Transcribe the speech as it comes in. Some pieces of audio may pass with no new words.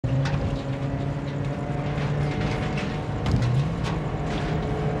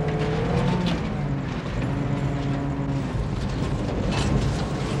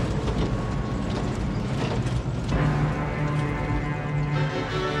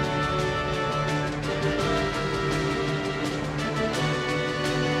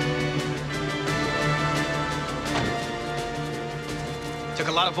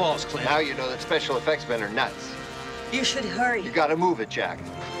lot of balls, Clint. Now you know that special effects men are nuts. You should hurry. You gotta move it, Jack.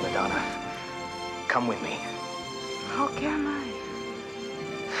 Madonna, come with me. How can I?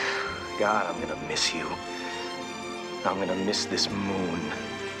 God, I'm gonna miss you. I'm gonna miss this moon.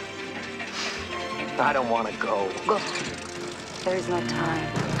 I don't want to go. Go. There is no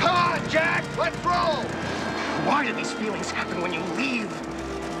time. Come on, Jack! Let's roll! Why do these feelings happen when you leave?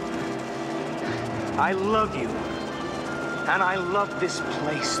 I love you. And I love this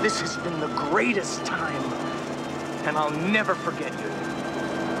place. This has been the greatest time. And I'll never forget you.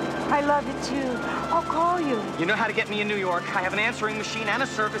 I love you too. I'll call you. You know how to get me in New York. I have an answering machine and a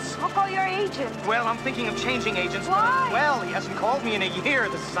service. I'll call your agent. Well, I'm thinking of changing agents. Why? But, well, he hasn't called me in a year,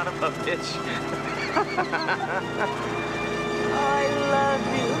 the son of a bitch. I love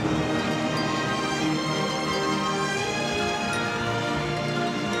you.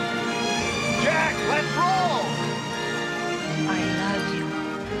 Jack, let's roll! I love you.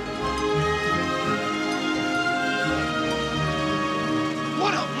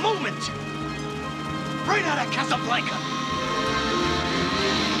 What a moment! Right out of Casablanca!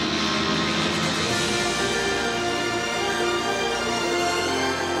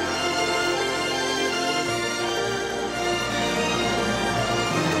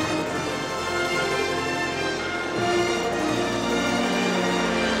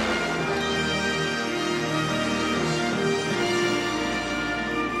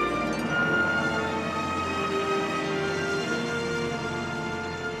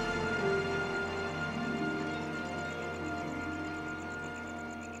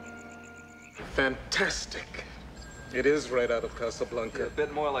 Fantastic. It is right out of Casablanca. Yeah, a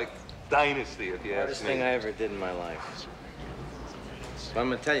bit more like Dynasty, if you ask Hardest me. thing I ever did in my life. But I'm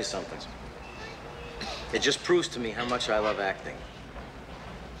gonna tell you something. It just proves to me how much I love acting.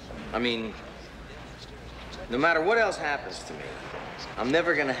 I mean, no matter what else happens to me, I'm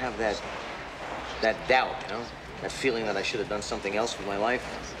never gonna have that doubt, you know? That feeling that I should have done something else with my life.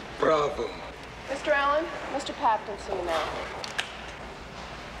 Bravo. Mr. Allen, Mr. Patton, see you now.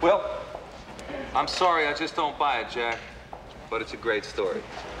 Well, I'm sorry, I just don't buy it, Jack. But it's a great story.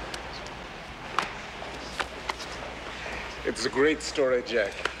 It's a great story,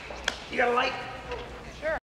 Jack. You got a light?